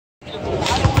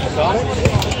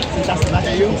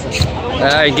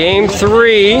Alright, game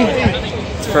 3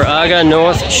 for AAGGA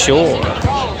North Shore.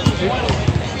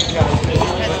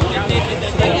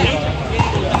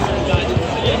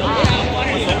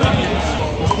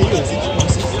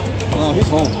 Oh, he's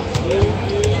home.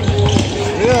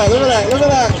 Yeah, look at that, look at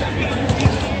that.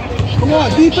 Come on,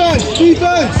 defense,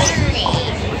 defense.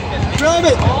 Grab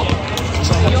it.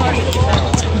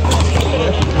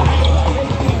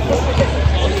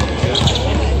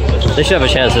 They should have a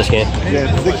chance this game.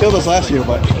 Yeah, they killed us last year,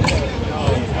 but.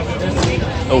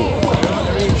 Oh.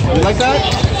 You like that?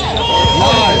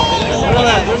 Nice. Look at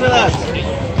that, look at that.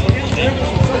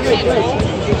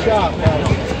 Good job, man.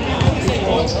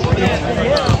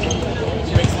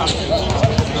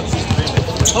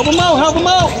 Help him out, help him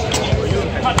out!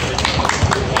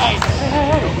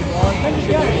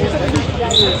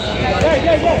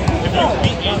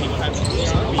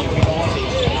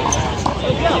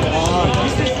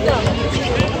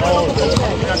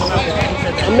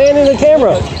 I'm manning the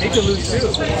camera.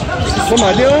 What am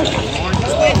I doing?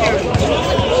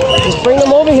 Just bring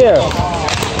them over here.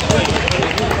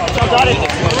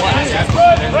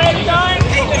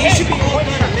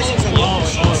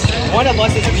 One of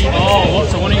us is leaving. Oh,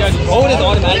 so one of you guys. Owen is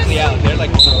automatically out. They're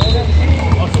like. Oh,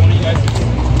 so one of you guys.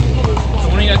 So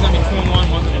one of you guys gonna be 2 and 1,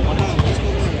 one's gonna be 1 and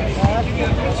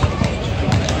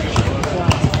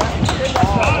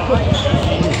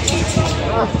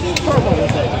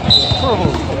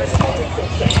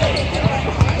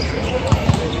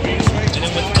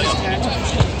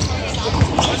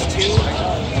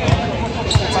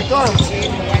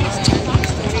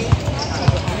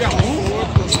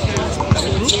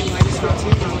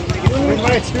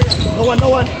No one, no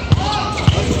one.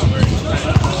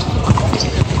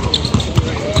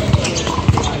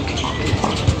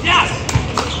 Yes!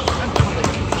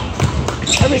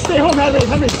 Henry, stay home, Henry.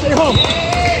 Henry, stay home.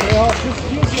 Stay home.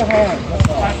 Just use your hand.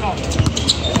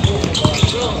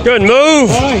 Good move.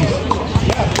 Nice.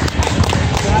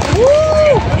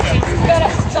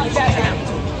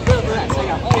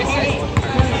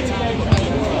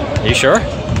 Are you sure?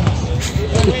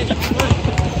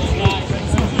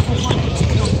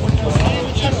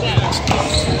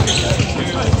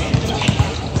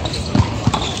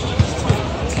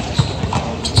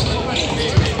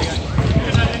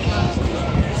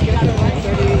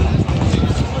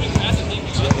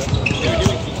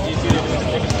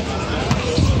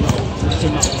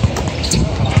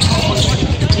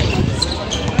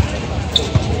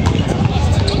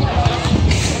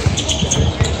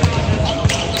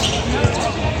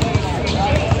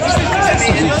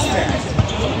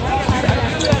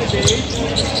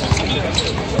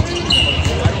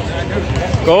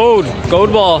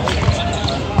 Gold ball.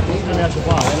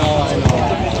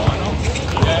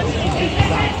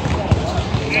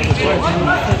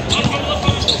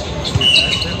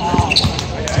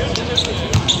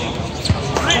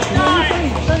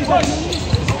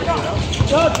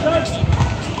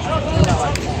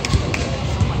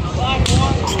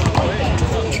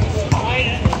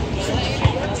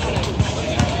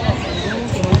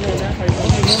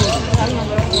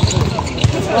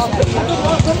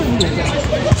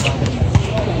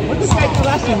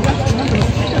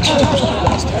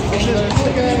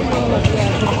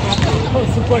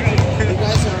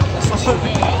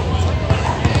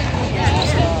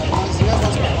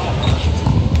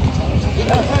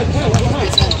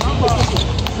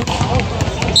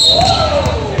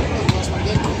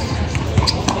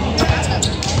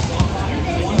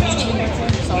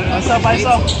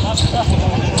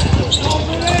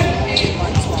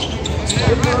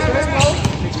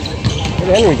 Where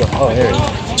did Henry go? Oh, here he is.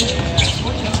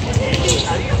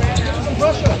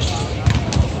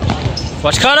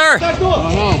 Watch Cutter!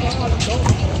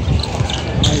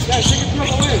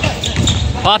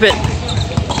 Pop it.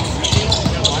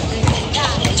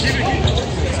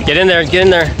 Get in there, get in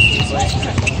there.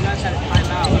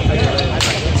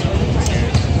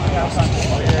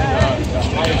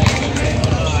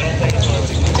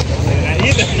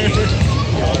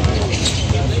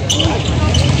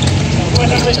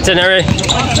 It's in there.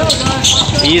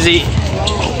 Easy.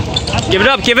 Give it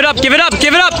up, give it up, give it up,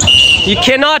 give it up! You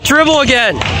cannot dribble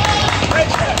again.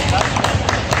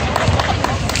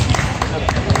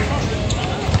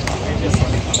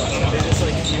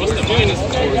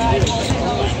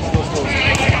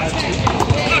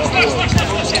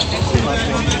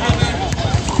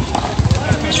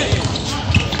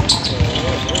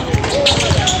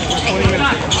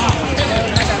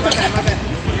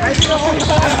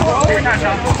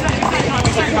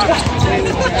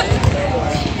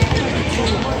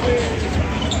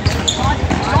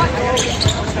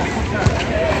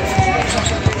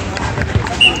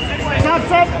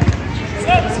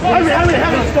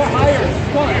 start higher.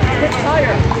 Come on, pitch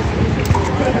higher.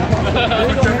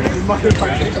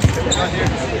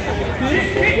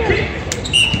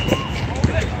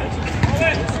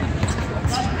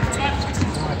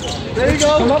 There you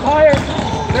go. Come up higher.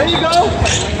 There you go.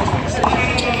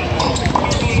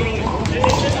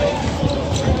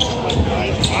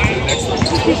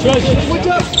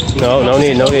 No, no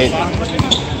need, no need. Yeah,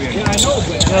 I know,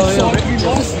 but up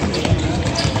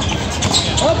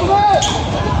and up.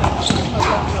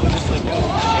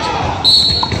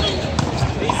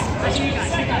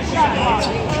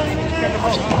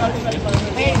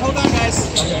 Hey, hold on, guys.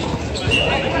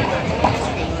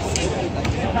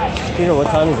 Peter, what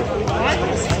time is it?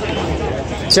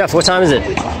 Jeff, what time is it?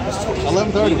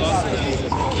 11:30.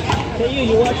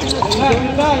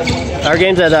 Our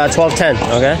game's at 12:10,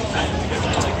 okay?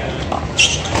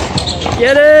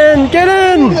 Get in! Get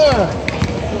in!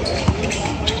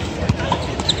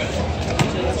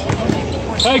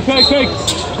 Take.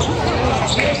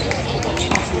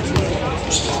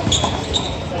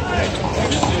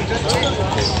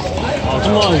 Oh,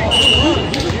 come on.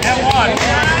 And one.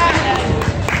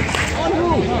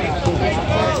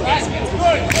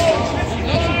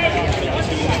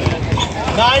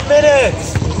 9 minutes.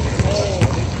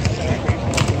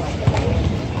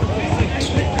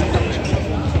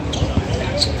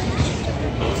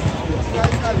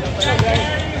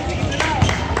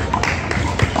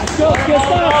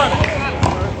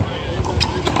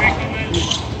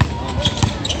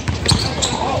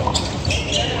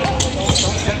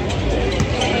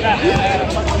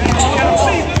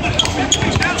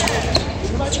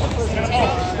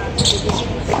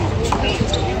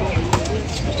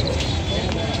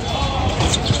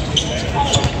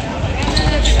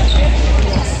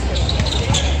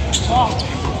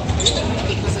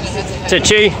 That's it,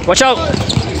 Chi. Watch out.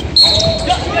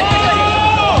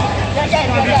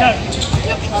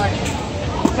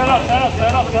 Set up.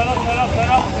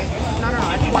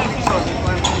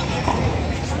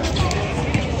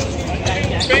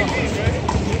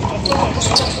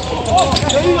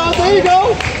 There you go.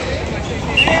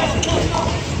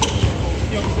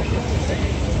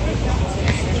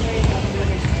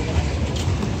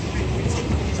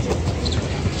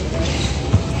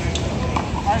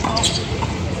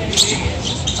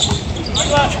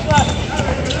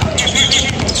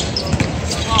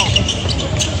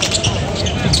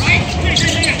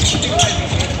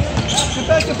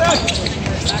 Get back.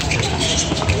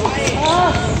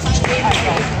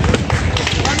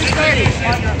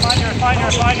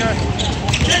 Find her.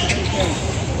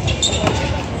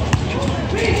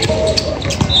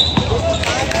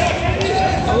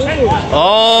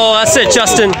 Oh, that's it,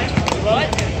 Justin.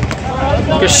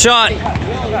 Good shot.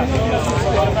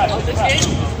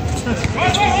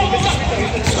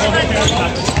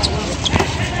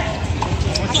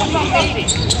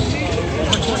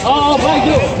 Oh, thank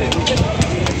you.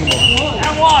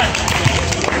 And one.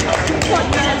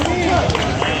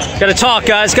 Gotta talk,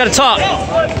 guys. Gotta talk.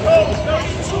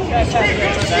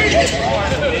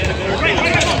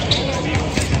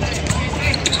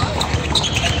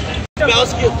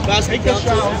 Basket down.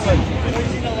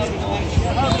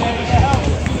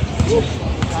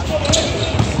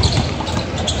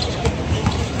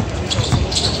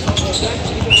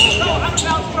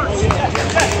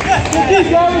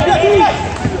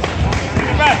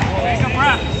 Take a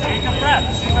breath.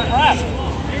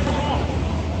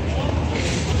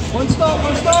 One stop.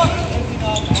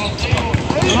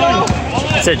 There you go.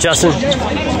 That's it, Justin. There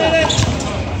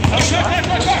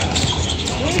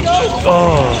you go.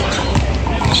 Oh.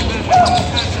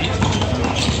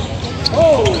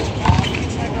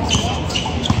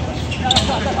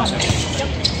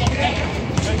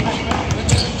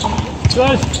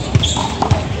 Good.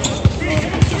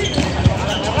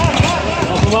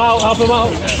 Help him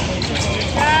out.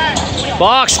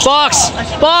 Box.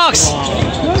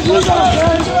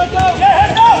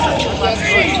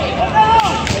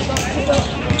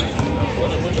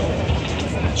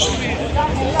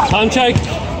 Time check.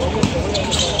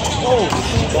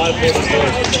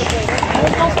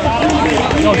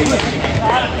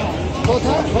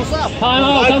 Time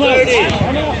out.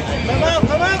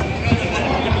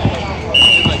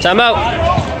 Time out.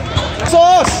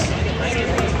 Sauce.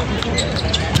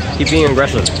 Keep being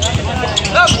aggressive.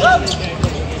 Up.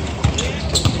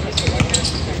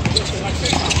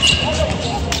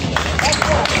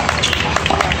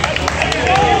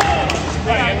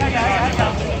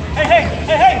 Hey.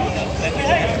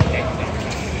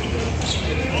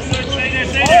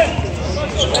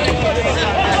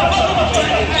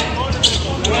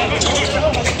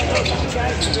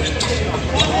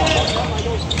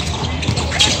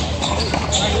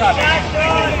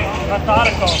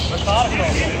 Methodical.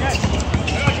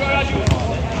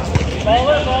 Ball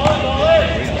it.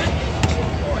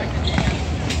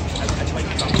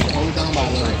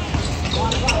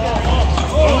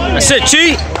 That's it,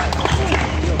 Chi.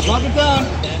 Drop it down.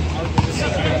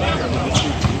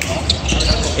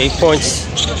 8 points.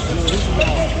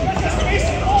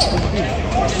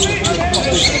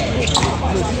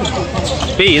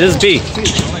 B, this is B. Stay.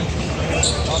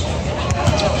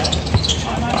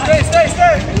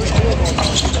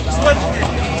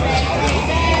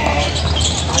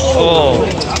 Oh.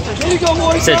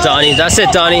 That's it, Donnie. That's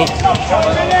it, Donnie.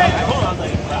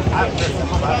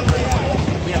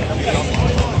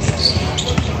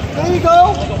 There you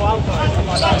go.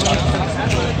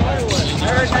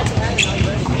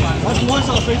 That's one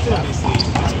shot right there.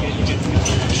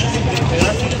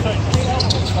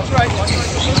 That's right.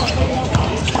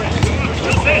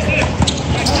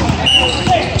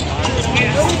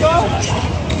 There you go.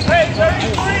 Hey,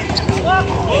 33.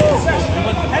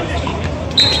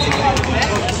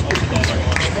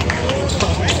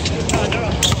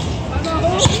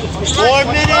 4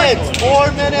 minutes.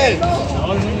 4 minutes.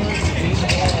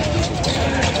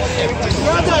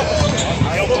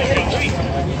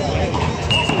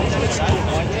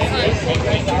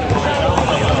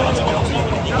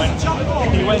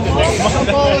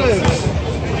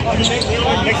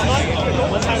 Next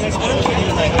month? What time next month? He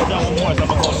was like, I've done one more, so I'm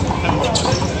going to go September.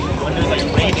 When there's like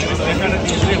raining, so they're trying to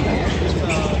be real.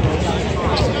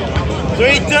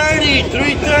 3:30.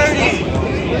 3:30.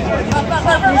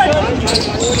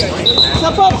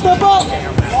 Step up.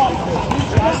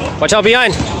 Watch out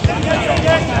behind.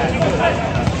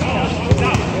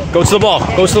 Go to the ball.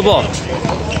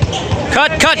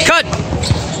 Cut.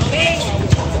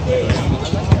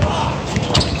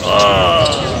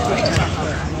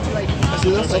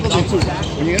 That's other thing too.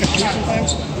 When you're gonna shoot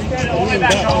sometimes, lean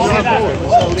back.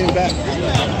 Lean back.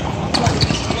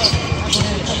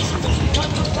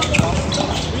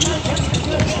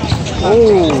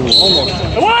 Oh, almost.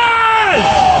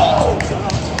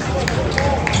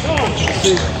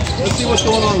 Let's see what's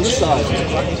going on this side.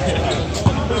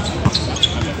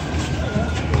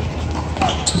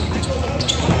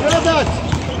 Well done.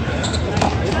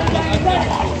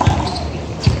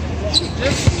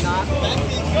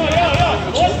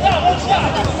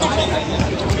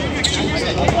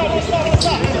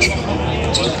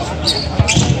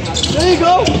 There you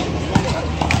go.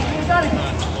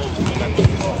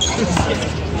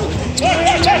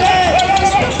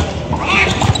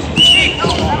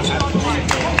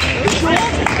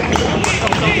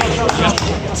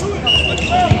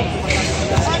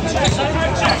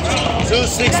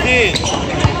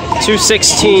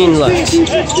 2:16 left.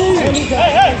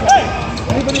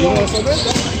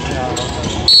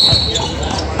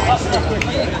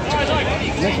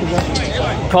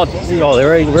 Called. Oh, we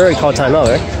already called timeout,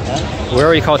 right? We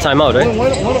already called timeout, right?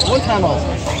 One timeout.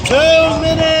 2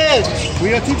 minutes. We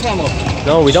got 2 timeouts.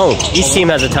 No, we don't. Each team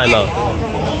has a timeout.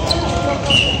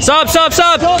 Sub!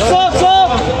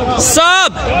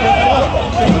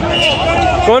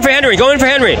 Go in for Henry.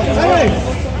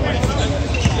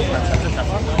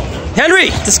 Henry,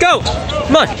 let's go.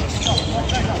 Come on.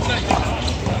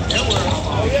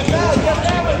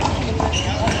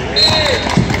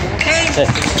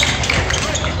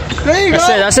 There you go.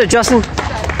 That's it, Justin.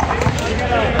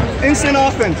 Instant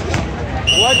offense.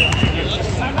 What?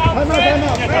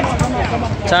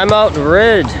 Timeout,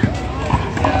 red.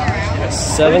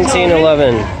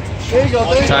 17-11. There you go.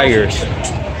 Tigers.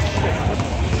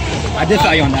 I did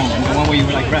foul you on that one. The one where you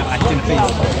were like, rep, I didn't face.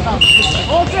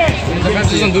 The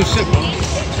rest doesn't do shit, bro.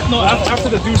 No, after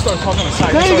the dude starts talking on the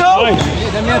side. There you go.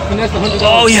 Yeah, that man finessed $100.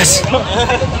 Oh, yes.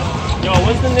 Yo,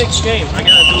 when's the next game? I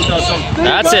gotta do something.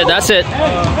 That's it. I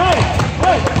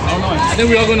don't know. I think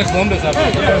we're all going to Columbus after.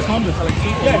 Yeah, Columbus. Like,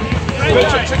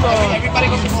 check everybody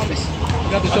goes to Columbus.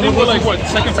 I think we're like, what,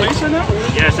 second place right now?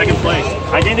 Yeah, second place.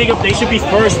 I think they should be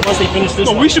first once they finish this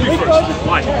one. No, we should be first.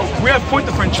 Why? We have point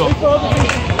differential.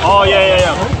 Oh,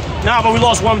 yeah. Nah, but we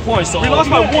lost 1 point, so... We lost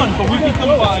by 1, but we beat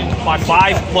them by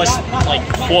 5 plus, like,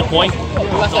 4 points.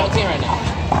 We're 17 right now.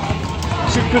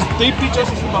 Because they beat us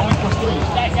by 1 plus 3.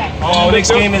 Oh,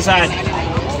 next game is at...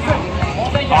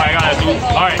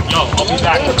 Alright, yo, I'll be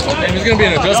back. And it's gonna be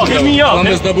an adjustment. Hit me up.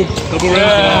 Columbus double range.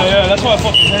 Yeah, that's why I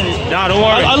fucking hate it. Nah, don't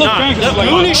worry. I look bad because we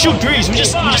don't need to shoot threes. We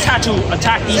just had to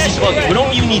attack easy buckets. We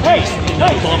don't even need threes.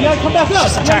 Yeah, come back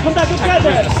up. Come back up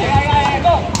there.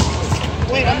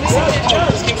 Wait, I'm missing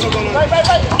it. This game's still going on. Right.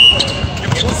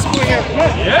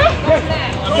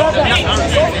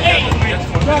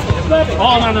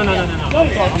 Oh, no. I'm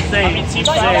saying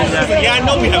that. Yeah, I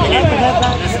know we have a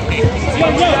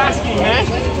Asking, man.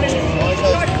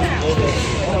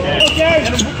 Okay.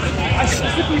 I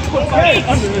specifically put K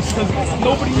under this because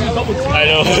nobody used double T. I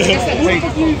know.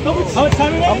 How much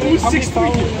time is it? I'm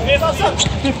 6'3".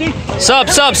 50? Sub.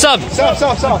 Stop.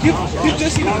 Give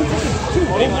Jesse the two.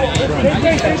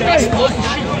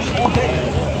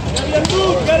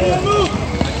 Gotta move.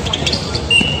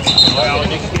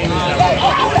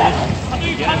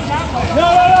 No.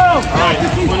 Alright,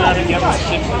 we're not together. 6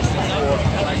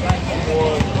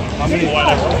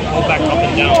 whatever. Go back up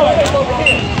and down.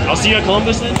 I'll see you at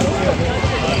Columbus then.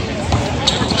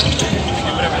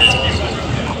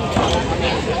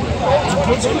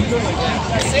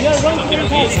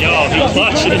 Yo, he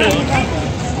clutched it.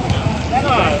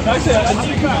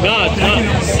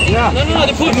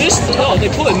 No, they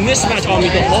put a mismatch on me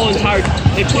the whole entire.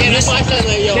 They put that's why I said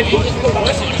like, yo,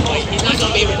 he's not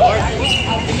gonna be able to guard.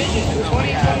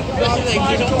 Especially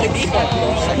like there's only defense.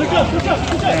 Look up. He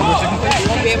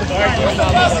won't be able to guard.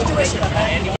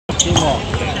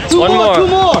 One more. Two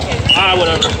more.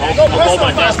 whatever. I'll hold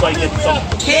my desk like it's some.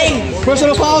 King!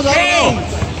 Personal fouls, I don't know.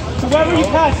 So wherever you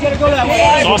pass, you gotta go that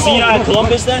way. So I'll see you at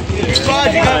Columbus then?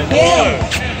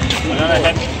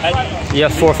 You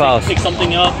have 4 fouls. Pick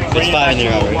something up. It's 5 in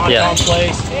there already. Yeah.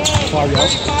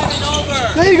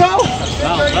 There you go.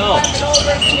 Well.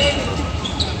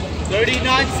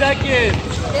 39 seconds.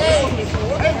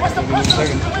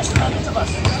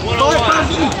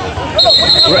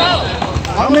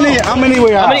 How many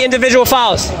we have? How many individual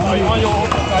fouls?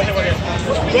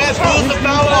 Yes, who's the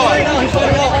foul line?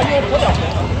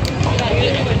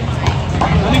 I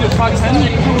think it's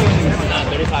 5-10.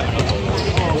 35 and up.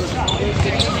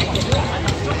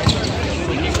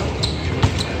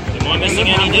 Am I missing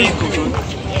anything?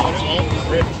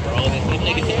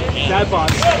 Dad bod.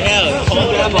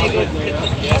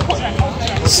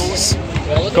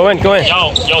 Go in.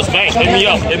 Yo, Spank,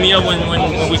 hit me up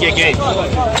when we get game.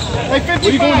 Hey, 50,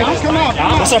 where you going now? Come out.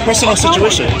 What's our personal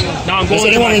situation? No, I'm going to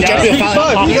anyone in Jeopardy? You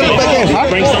gotta back in.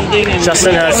 bring something and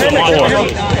Justin has 4.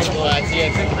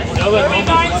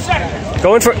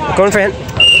 Going for him.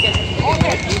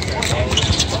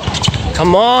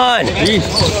 Come on.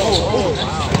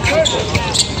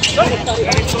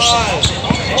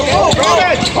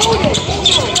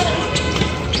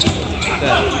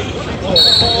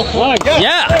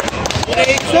 Yeah.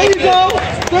 There you go.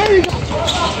 26.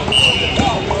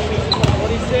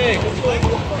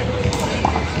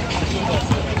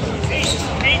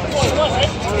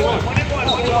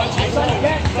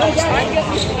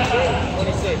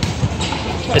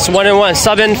 It's 1-1.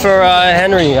 Sub in for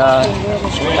Henry.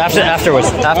 Afterwards.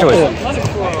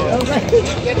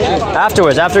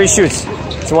 After he shoots.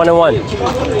 It's 1-1.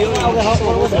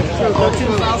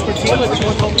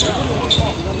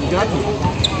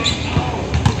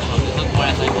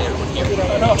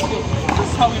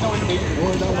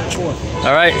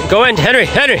 All right, go in, Henry.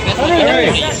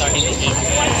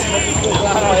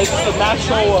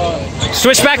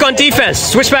 Switch back on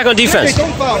defense. Don't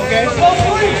foul, okay?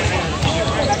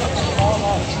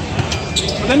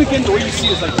 But then again, the way you see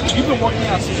it is like you've been working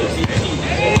out since you're 18.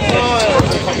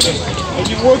 And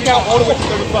you work out all the way to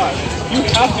 35. You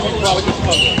have to be probably this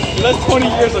tough. So that's 20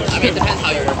 years of I mean, it depends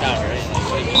how you work out, right? It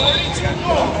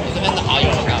depends on how you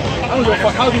work out. I don't give a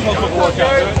fuck how these motherfuckers work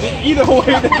out. Either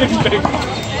way, they're getting big.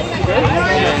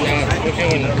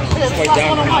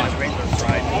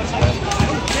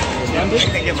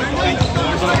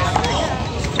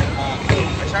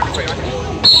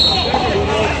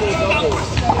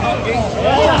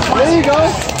 There you go.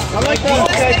 I like that.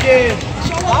 Second.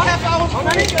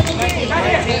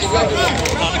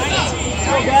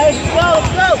 Guys, let's go.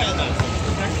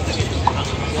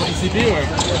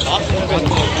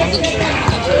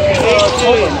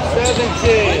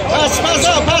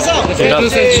 Pass up.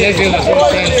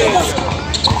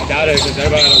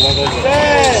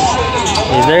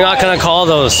 They're not gonna call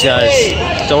those, guys.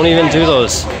 Don't even do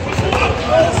those.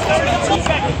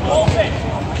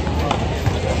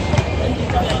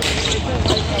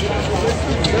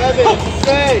 7,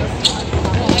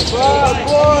 6, 5,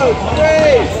 4,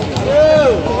 3,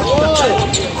 2, 1.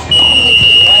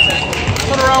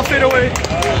 Turn around, fade away.